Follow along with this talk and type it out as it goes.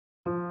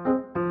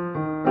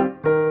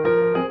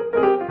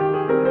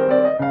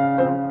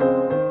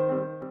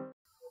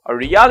A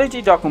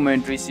reality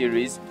documentary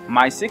series,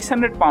 My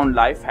 600 Pound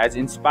Life, has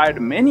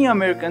inspired many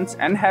Americans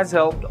and has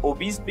helped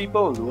obese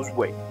people lose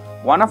weight.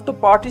 One of the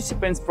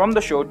participants from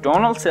the show,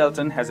 Donald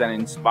Shelton, has an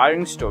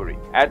inspiring story.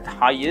 At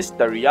highest,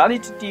 the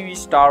reality TV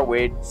star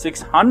weighed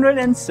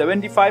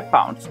 675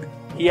 pounds.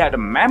 He had a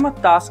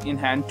mammoth task in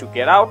hand to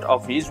get out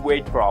of his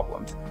weight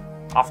problems.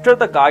 After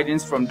the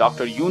guidance from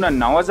Dr. Younan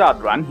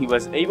Nowzaradan, he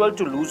was able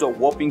to lose a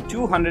whopping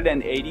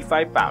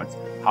 285 pounds.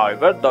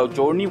 However, the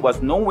journey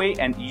was no way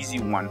an easy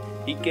one.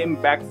 He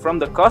came back from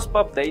the cusp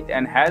update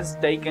and has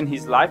taken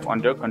his life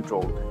under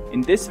control. In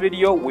this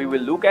video, we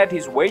will look at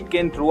his weight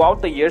gain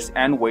throughout the years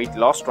and weight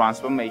loss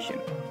transformation.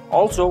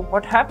 Also,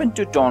 what happened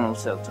to Donald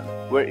Shelton?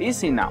 Where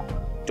is he now?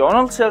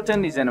 Donald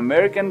Shelton is an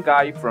American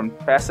guy from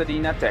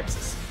Pasadena,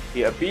 Texas.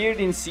 He appeared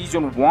in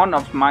season 1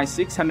 of My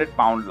 600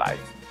 Pound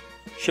Life.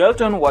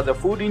 Shelton was a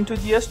food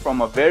enthusiast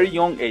from a very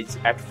young age.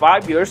 At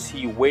 5 years,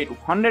 he weighed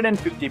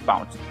 150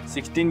 pounds.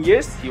 16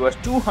 years, he was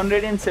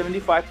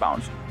 275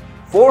 pounds.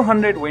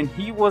 400 when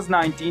he was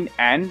 19,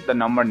 and the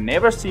number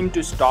never seemed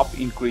to stop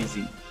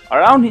increasing.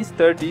 Around his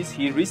 30s,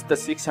 he reached the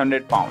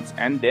 600 pounds,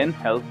 and then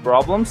health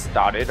problems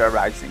started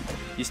arising.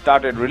 He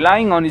started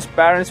relying on his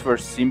parents for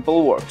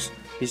simple works.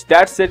 His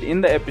dad said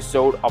in the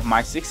episode of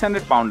My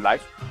 600 Pound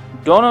Life,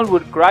 Donald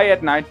would cry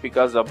at night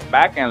because of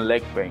back and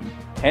leg pain.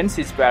 Hence,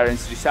 his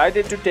parents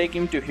decided to take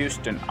him to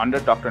Houston under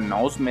Dr.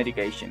 No's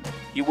medication.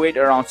 He weighed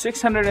around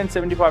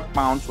 675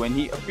 pounds when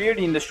he appeared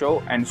in the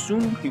show, and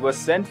soon he was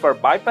sent for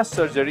bypass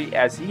surgery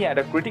as he had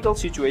a critical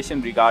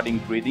situation regarding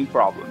breathing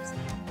problems.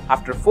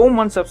 After 4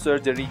 months of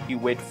surgery, he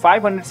weighed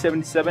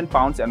 577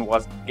 pounds and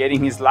was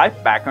getting his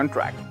life back on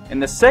track. In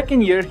the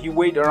second year, he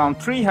weighed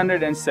around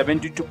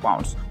 372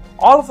 pounds.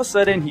 All of a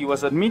sudden, he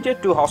was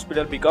admitted to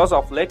hospital because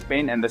of leg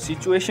pain, and the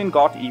situation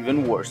got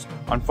even worse.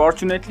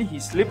 Unfortunately, he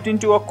slipped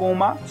into a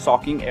coma,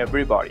 shocking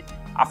everybody.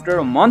 After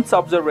a month's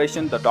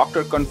observation, the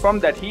doctor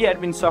confirmed that he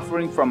had been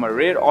suffering from a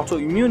rare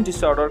autoimmune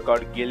disorder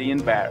called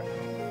Guillain-Barré.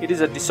 It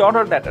is a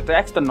disorder that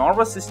attacks the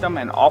nervous system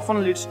and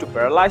often leads to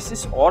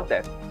paralysis or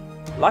death.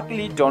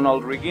 Luckily,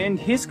 Donald regained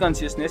his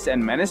consciousness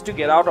and managed to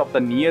get out of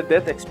the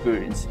near-death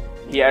experience.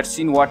 He had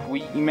seen what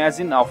we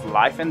imagine of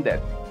life and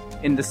death.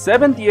 In the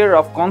 7th year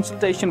of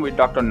consultation with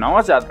Dr.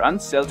 Nowzaradan,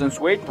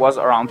 Shelton's weight was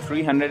around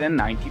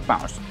 390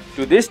 pounds.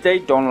 To this day,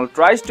 Donald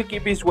tries to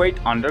keep his weight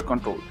under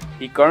control.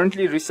 He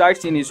currently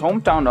resides in his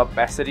hometown of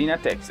Pasadena,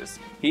 Texas.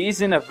 He is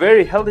in a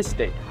very healthy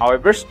state,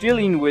 however still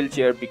in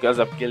wheelchair because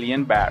of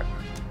Guillain-Barré.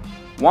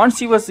 Once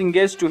he was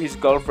engaged to his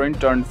girlfriend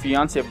turned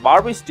fiancée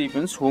Barbie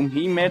Stevens, whom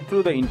he met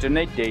through the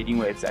internet dating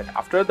website.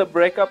 After the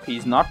breakup, he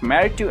is not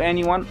married to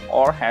anyone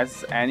or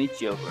has any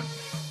children.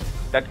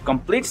 That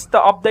completes the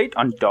update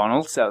on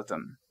Donald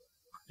Shelton.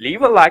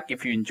 Leave a like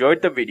if you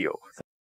enjoyed the video.